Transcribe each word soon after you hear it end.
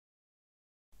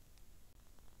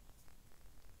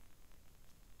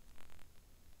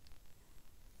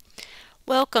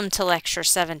Welcome to Lecture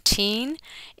 17.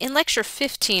 In Lecture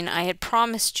 15, I had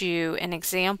promised you an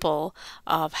example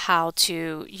of how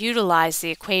to utilize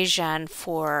the equation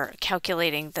for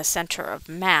calculating the center of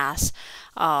mass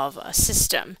of a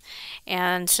system.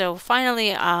 And so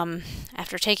finally,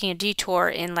 after taking a detour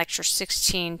in Lecture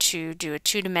 16 to do a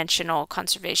two-dimensional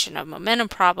conservation of momentum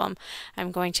problem,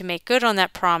 I'm going to make good on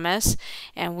that promise,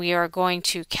 and we are going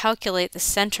to calculate the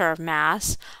center of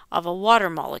mass of a water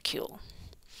molecule.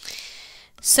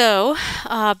 So,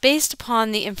 based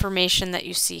upon the information that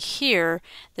you see here,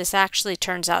 this actually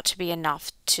turns out to be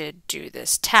enough to do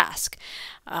this task.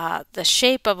 The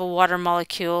shape of a water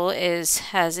molecule is,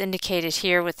 as indicated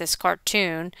here with this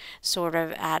cartoon, sort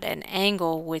of at an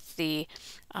angle with the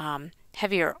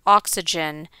heavier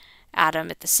oxygen atom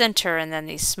at the center and then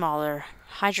these smaller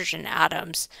hydrogen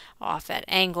atoms off at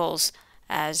angles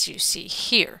as you see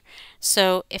here.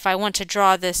 So if I want to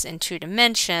draw this in two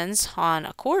dimensions on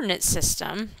a coordinate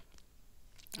system,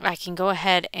 I can go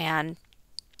ahead and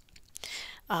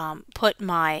put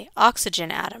my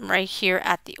oxygen atom right here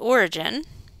at the origin,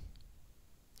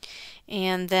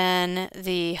 and then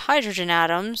the hydrogen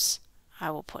atoms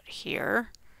I will put here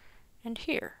and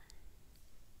here.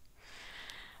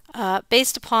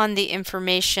 Based upon the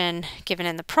information given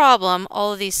in the problem,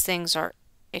 all of these things are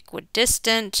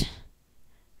equidistant.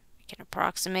 We can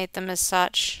approximate them as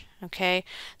such. Okay,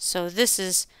 so this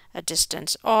is a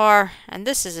distance r and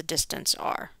this is a distance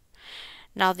r.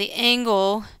 Now the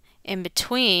angle in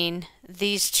between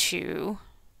these two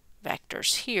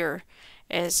vectors here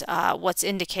is what's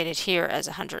indicated here as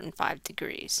 105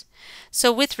 degrees.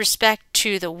 So with respect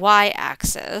to the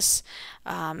y-axis,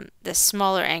 the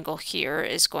smaller angle here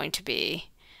is going to be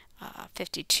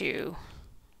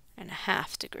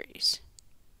 52.5 degrees.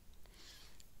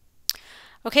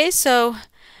 Okay, so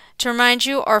to remind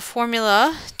you, our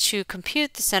formula to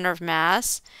compute the center of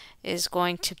mass is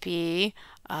going to be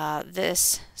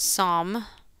this sum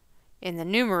in the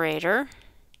numerator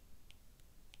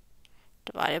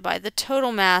divided by the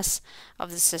total mass of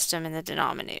the system in the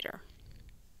denominator.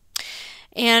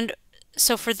 And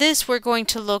so for this, we're going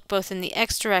to look both in the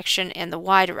x direction and the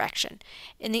y direction.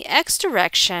 In the x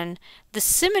direction, the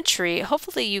symmetry,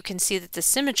 hopefully you can see that the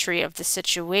symmetry of the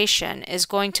situation is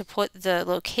going to put the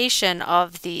location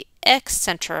of the x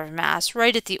center of mass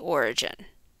right at the origin.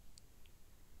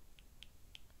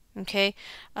 Okay,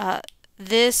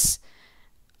 this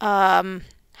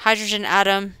hydrogen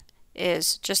atom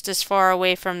is just as far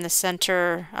away from the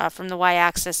center, from the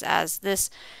y-axis, as this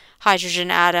hydrogen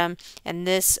atom, and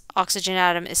this oxygen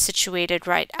atom is situated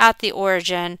right at the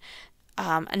origin.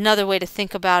 Another way to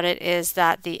think about it is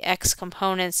that the x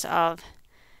components of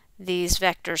these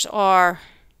vectors r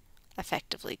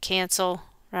effectively cancel,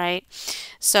 right?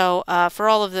 So for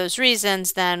all of those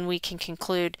reasons, then we can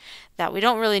conclude that we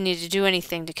don't really need to do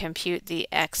anything to compute the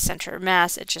x center of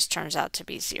mass. It just turns out to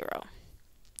be 0.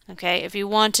 Okay, if you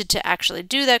wanted to actually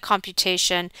do that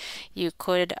computation, you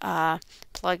could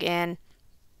plug in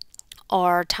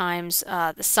r times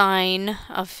the sine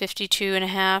of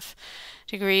 52.5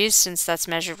 degrees, since that's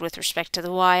measured with respect to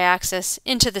the y-axis,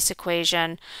 into this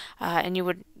equation, and you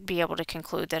would be able to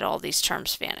conclude that all these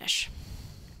terms vanish.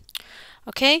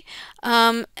 Okay,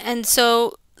 and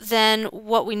so then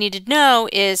what we need to know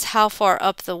is how far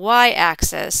up the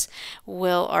y-axis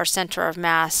will our center of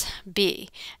mass be.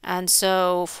 And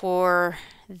so for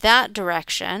that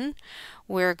direction,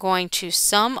 we're going to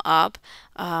sum up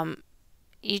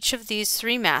each of these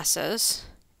three masses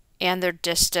and their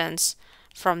distance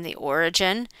from the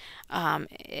origin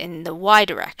in the y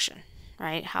direction,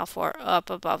 right? How far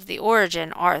up above the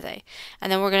origin are they?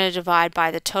 And then we're going to divide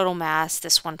by the total mass,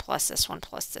 this one plus this one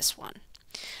plus this one.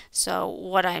 So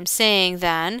what I'm saying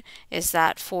then is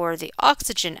that for the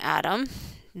oxygen atom,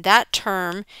 that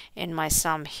term in my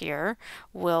sum here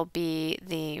will be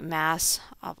the mass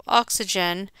of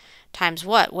oxygen times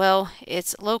what? Well,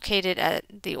 it's located at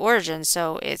the origin,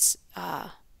 so it's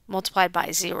multiplied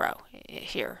by 0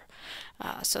 here.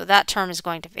 So that term is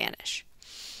going to vanish.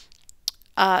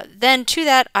 Then to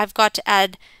that, I've got to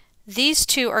add, these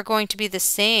two are going to be the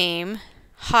same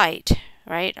height,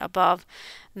 right, above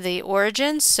the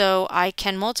origin, so I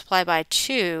can multiply by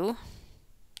 2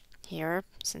 here,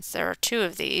 since there are two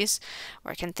of these,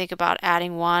 or I can think about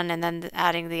adding one and then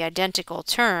adding the identical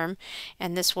term,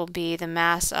 and this will be the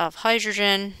mass of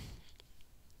hydrogen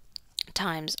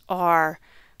times r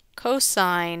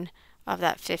cosine of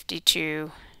that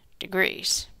 52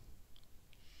 degrees.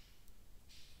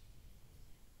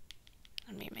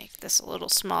 Let me make this a little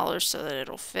smaller so that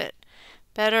it'll fit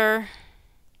better.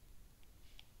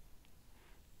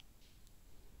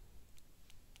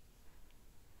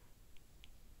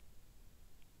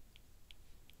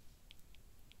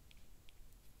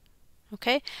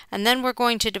 Okay, and then we're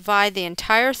going to divide the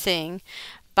entire thing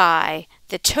by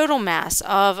the total mass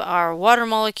of our water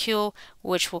molecule,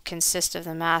 which will consist of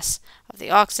the mass of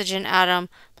the oxygen atom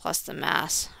plus the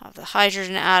mass of the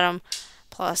hydrogen atom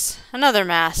plus another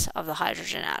mass of the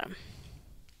hydrogen atom.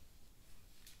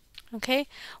 Okay,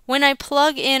 when I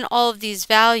plug in all of these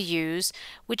values,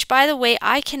 which by the way,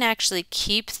 I can actually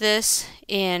keep this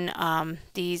in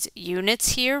these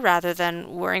units here rather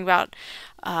than worrying about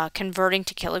converting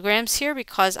to kilograms here,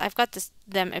 because I've got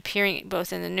them appearing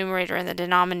both in the numerator and the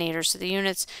denominator. So the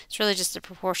units, it's really just the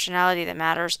proportionality that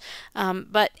matters.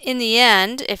 But in the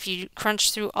end, if you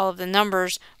crunch through all of the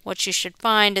numbers, what you should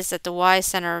find is that the Y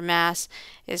center of mass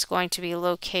is going to be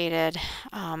located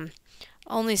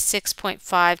only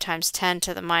 6.5 times 10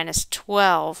 to the minus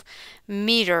 12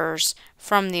 meters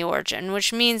from the origin,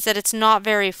 which means that it's not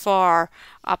very far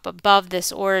up above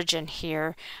this origin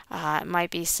here. It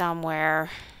might be somewhere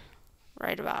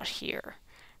right about here.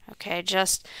 Okay,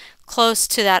 just close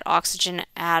to that oxygen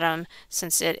atom,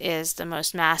 since it is the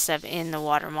most massive in the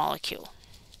water molecule.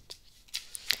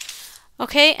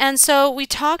 Okay, and so we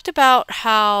talked about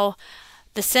how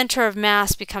the center of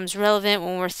mass becomes relevant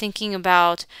when we're thinking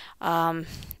about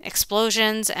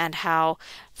explosions, and how,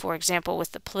 for example,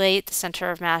 with the plate, the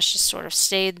center of mass just sort of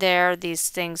stayed there. These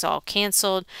things all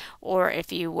canceled. Or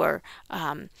if you were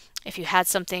if you had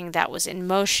something that was in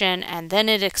motion and then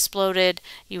it exploded,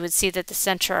 you would see that the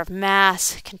center of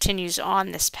mass continues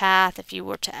on this path. If you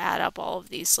were to add up all of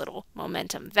these little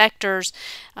momentum vectors,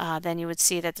 then you would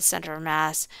see that the center of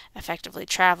mass effectively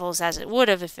travels as it would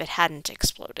have if it hadn't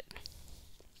exploded.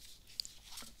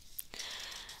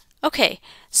 Okay,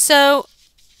 so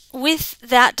with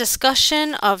that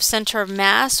discussion of center of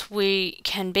mass, we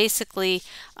can basically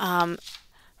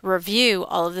review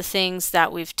all of the things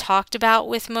that we've talked about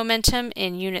with momentum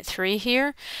in Unit 3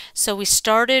 here. So we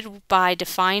started by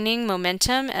defining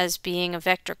momentum as being a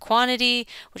vector quantity,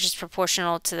 which is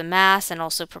proportional to the mass and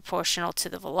also proportional to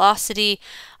the velocity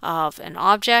of an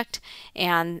object.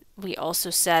 And we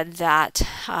also said that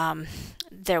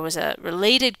there was a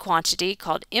related quantity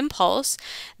called impulse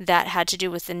that had to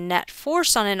do with the net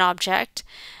force on an object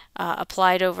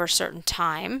applied over a certain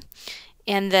time.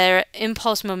 And the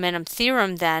impulse momentum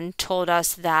theorem then told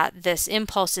us that this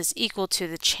impulse is equal to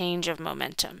the change of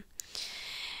momentum.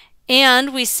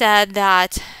 And we said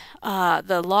that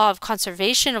the law of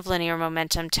conservation of linear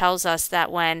momentum tells us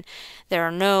that when there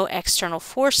are no external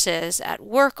forces at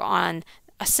work on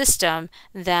a system,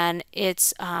 then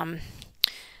its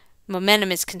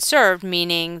momentum is conserved,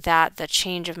 meaning that the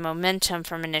change of momentum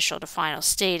from initial to final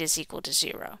state is equal to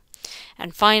 0.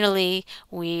 And finally,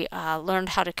 we learned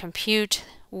how to compute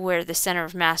where the center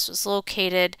of mass was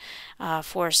located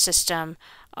for a system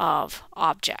of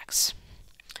objects.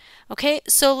 Okay,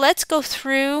 so let's go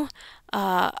through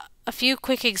a few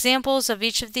quick examples of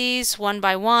each of these one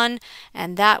by one,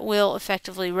 and that will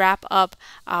effectively wrap up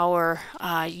our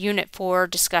Unit 4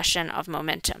 discussion of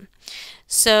momentum.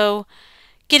 So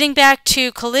getting back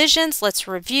to collisions, let's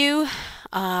review.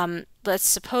 Let's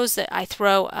suppose that I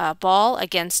throw a ball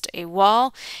against a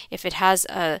wall. If it has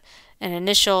an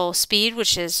initial speed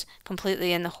which is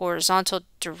completely in the horizontal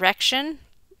direction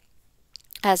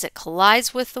as it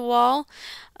collides with the wall,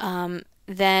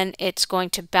 then it's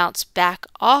going to bounce back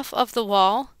off of the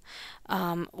wall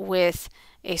with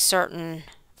a certain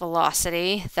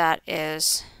velocity that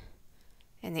is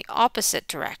in the opposite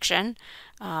direction,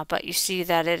 but you see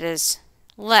that it is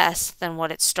less than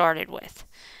what it started with.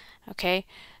 Okay,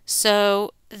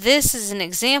 so this is an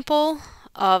example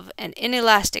of an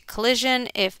inelastic collision.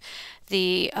 If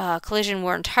the collision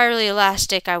were entirely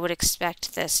elastic, I would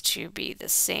expect this to be the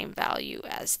same value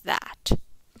as that.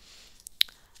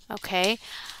 Okay,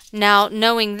 now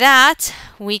knowing that,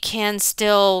 we can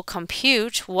still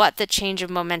compute what the change of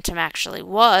momentum actually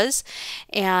was,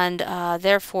 and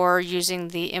therefore, using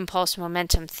the impulse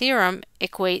momentum theorem,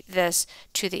 equate this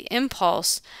to the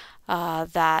impulse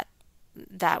that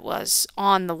was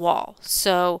on the wall.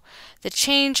 So the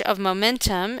change of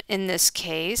momentum in this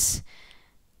case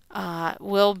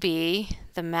will be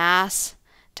the mass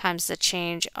times the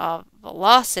change of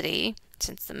velocity,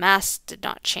 since the mass did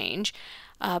not change.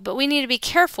 But we need to be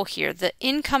careful here. The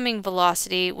incoming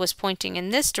velocity was pointing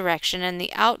in this direction and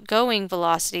the outgoing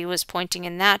velocity was pointing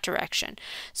in that direction.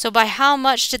 So by how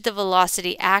much did the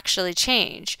velocity actually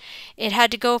change? It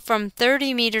had to go from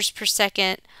 30 meters per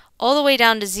second all the way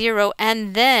down to 0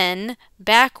 and then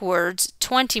backwards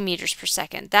 20 meters per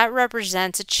second. That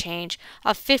represents a change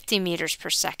of 50 meters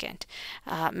per second.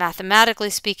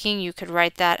 Mathematically speaking, you could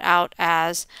write that out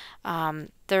as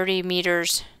 30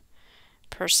 meters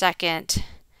per second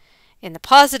in the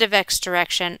positive x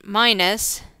direction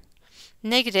minus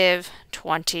negative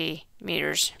 20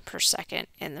 meters per second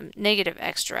in the negative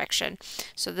x direction.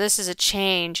 So this is a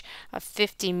change of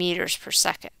 50 meters per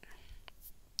second.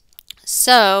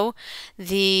 So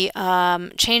the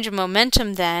change of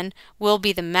momentum then will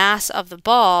be the mass of the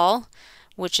ball,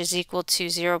 which is equal to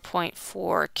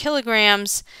 0.4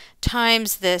 kilograms,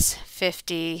 times this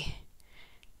 50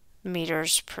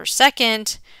 meters per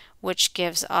second, which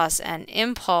gives us an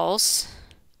impulse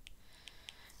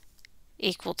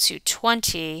equal to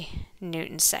 20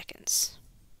 Newton seconds.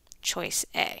 Choice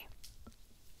A.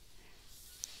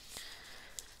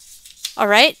 All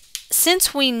right,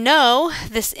 since we know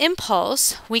this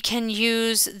impulse, we can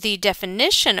use the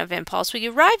definition of impulse. We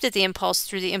arrived at the impulse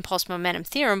through the impulse momentum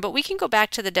theorem, but we can go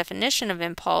back to the definition of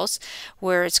impulse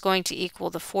where it's going to equal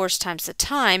the force times the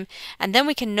time, and then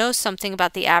we can know something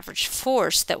about the average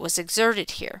force that was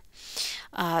exerted here.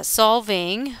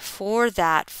 Solving for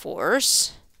that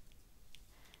force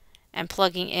and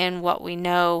plugging in what we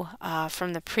know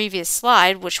from the previous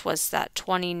slide, which was that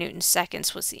 20 Newton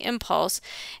seconds was the impulse,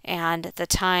 and the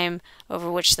time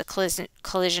over which the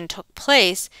collision took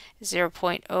place,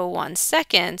 0.01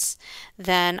 seconds,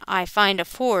 then I find a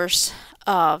force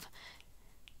of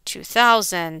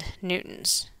 2,000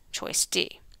 newtons, choice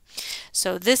D.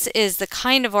 So this is the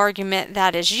kind of argument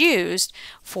that is used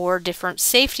for different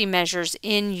safety measures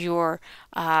in your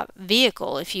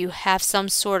vehicle. If you have some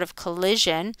sort of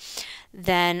collision,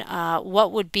 then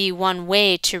what would be one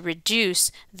way to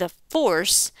reduce the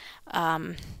force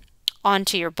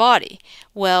onto your body?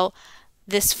 Well,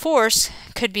 this force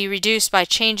could be reduced by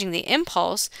changing the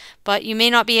impulse, but you may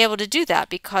not be able to do that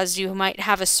because you might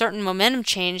have a certain momentum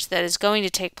change that is going to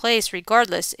take place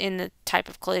regardless in the type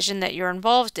of collision that you're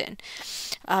involved in.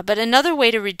 But another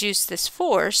way to reduce this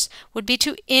force would be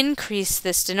to increase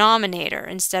this denominator.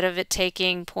 Instead of it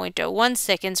taking 0.01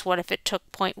 seconds, what if it took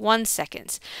 0.1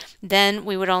 seconds? Then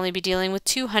we would only be dealing with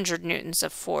 200 newtons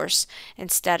of force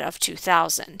instead of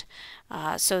 2,000.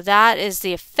 So that is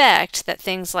the effect that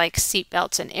things like seat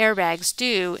belts and airbags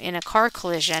do in a car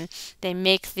collision. They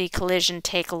make the collision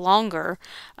take longer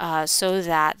so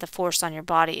that the force on your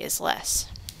body is less.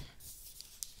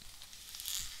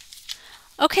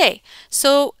 Okay,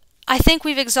 so I think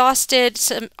we've exhausted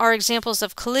our examples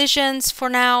of collisions for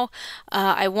now.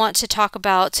 I want to talk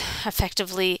about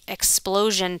effectively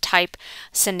explosion type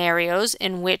scenarios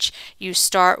in which you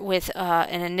start with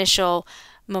an initial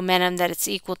momentum that it's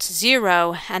equal to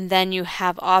 0, and then you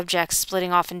have objects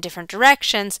splitting off in different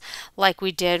directions like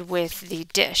we did with the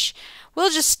dish.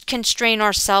 We'll just constrain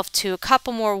ourselves to a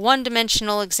couple more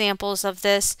one-dimensional examples of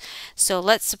this. So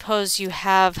let's suppose you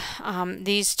have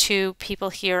these two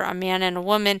people here, a man and a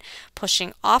woman,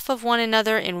 pushing off of one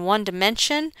another in one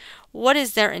dimension. What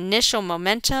is their initial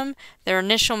momentum? Their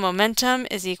initial momentum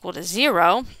is equal to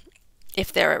 0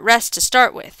 if they're at rest to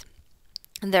start with.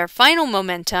 Their final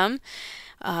momentum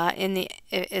and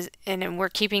we're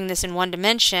keeping this in one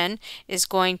dimension, is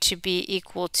going to be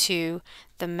equal to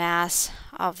the mass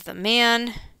of the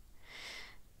man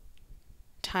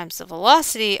times the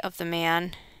velocity of the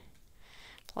man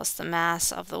plus the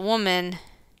mass of the woman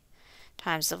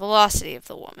times the velocity of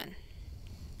the woman.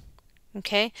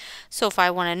 Okay, so if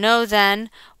I want to know then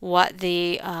what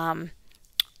the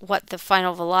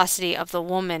final velocity of the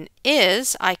woman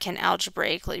is, I can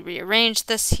algebraically rearrange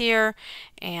this here,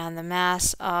 and the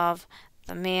mass of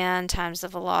the man times the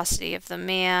velocity of the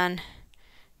man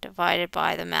divided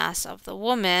by the mass of the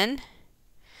woman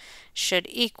should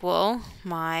equal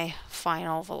my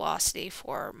final velocity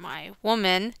for my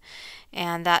woman,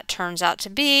 and that turns out to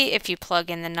be, if you plug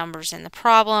in the numbers in the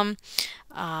problem,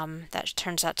 that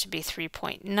turns out to be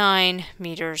 3.9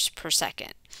 meters per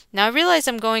second. Now I realize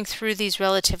I'm going through these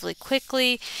relatively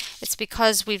quickly. It's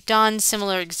because we've done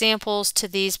similar examples to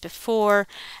these before,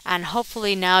 and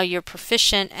hopefully now you're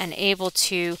proficient and able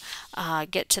to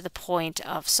get to the point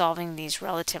of solving these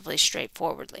relatively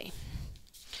straightforwardly.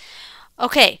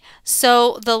 Okay,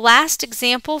 so the last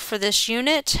example for this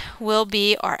unit will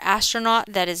be our astronaut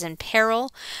that is in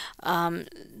peril.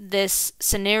 This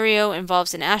scenario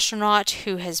involves an astronaut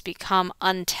who has become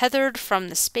untethered from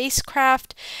the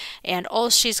spacecraft, and all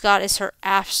she's got is her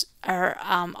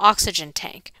oxygen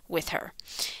tank with her.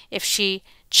 If she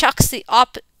chucks the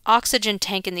oxygen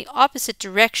tank in the opposite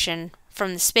direction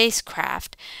from the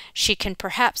spacecraft, she can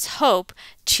perhaps hope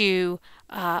to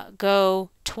go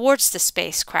towards the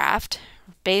spacecraft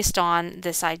based on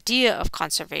this idea of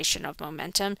conservation of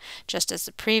momentum. Just as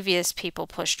the previous people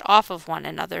pushed off of one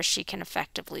another, she can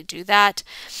effectively do that.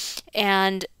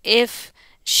 And if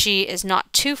she is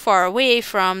not too far away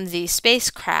from the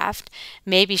spacecraft,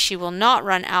 maybe she will not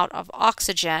run out of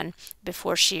oxygen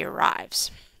before she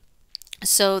arrives.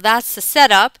 So that's the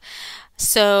setup.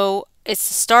 So it's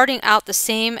starting out the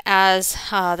same as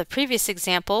the previous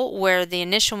example, where the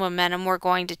initial momentum we're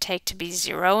going to take to be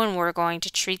 0, and we're going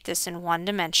to treat this in one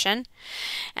dimension.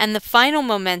 And the final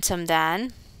momentum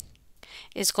then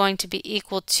is going to be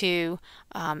equal to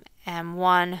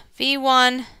m1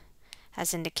 v1,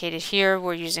 as indicated here.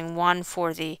 We're using 1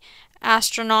 for the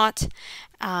astronaut,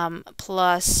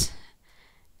 plus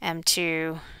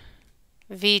m2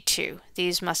 v2.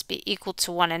 These must be equal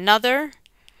to one another,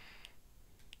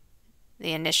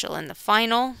 the initial and the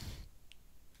final.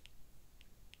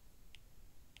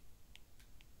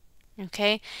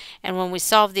 Okay, and when we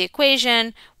solve the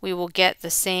equation, we will get the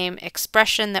same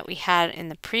expression that we had in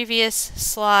the previous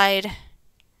slide.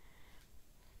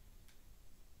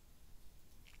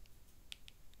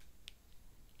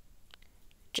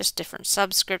 Just different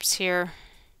subscripts here.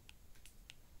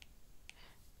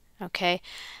 Okay,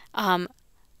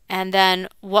 and then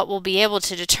what we'll be able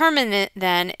to determine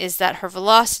then is that her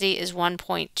velocity is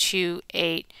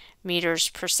 1.28 meters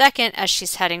per second as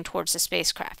she's heading towards the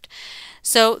spacecraft.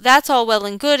 So that's all well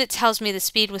and good. It tells me the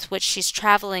speed with which she's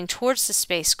traveling towards the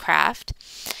spacecraft.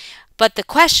 But the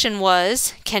question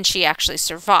was, can she actually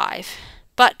survive?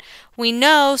 But we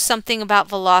know something about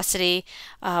velocity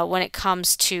when it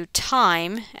comes to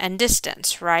time and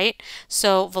distance, right?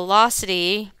 So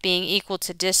velocity being equal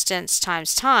to distance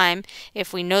times time,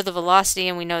 if we know the velocity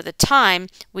and we know the time,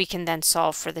 we can then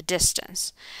solve for the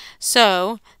distance.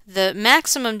 So the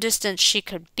maximum distance she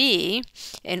could be,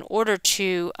 in order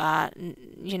to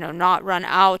not run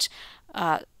out,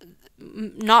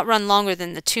 not run longer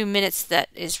than the 2 minutes that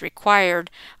is required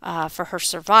for her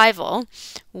survival,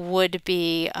 would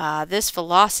be this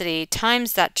velocity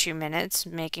times that 2 minutes,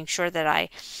 making sure that I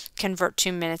convert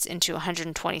 2 minutes into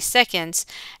 120 seconds,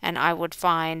 and I would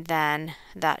find then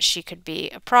that she could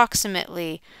be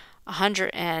approximately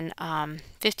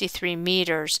 153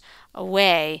 meters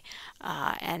away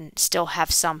and still have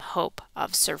some hope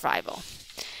of survival.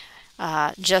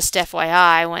 Just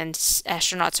FYI, when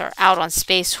astronauts are out on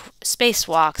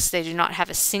spacewalks, they do not have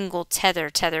a single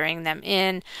tether tethering them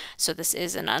in, so this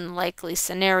is an unlikely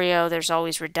scenario. There's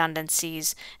always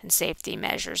redundancies and safety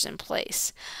measures in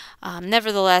place.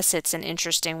 Nevertheless, it's an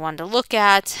interesting one to look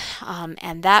at,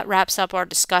 and that wraps up our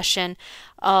discussion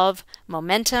of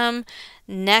momentum.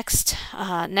 Next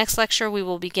lecture, we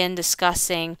will begin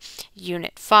discussing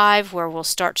Unit 5, where we'll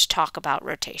start to talk about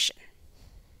rotation.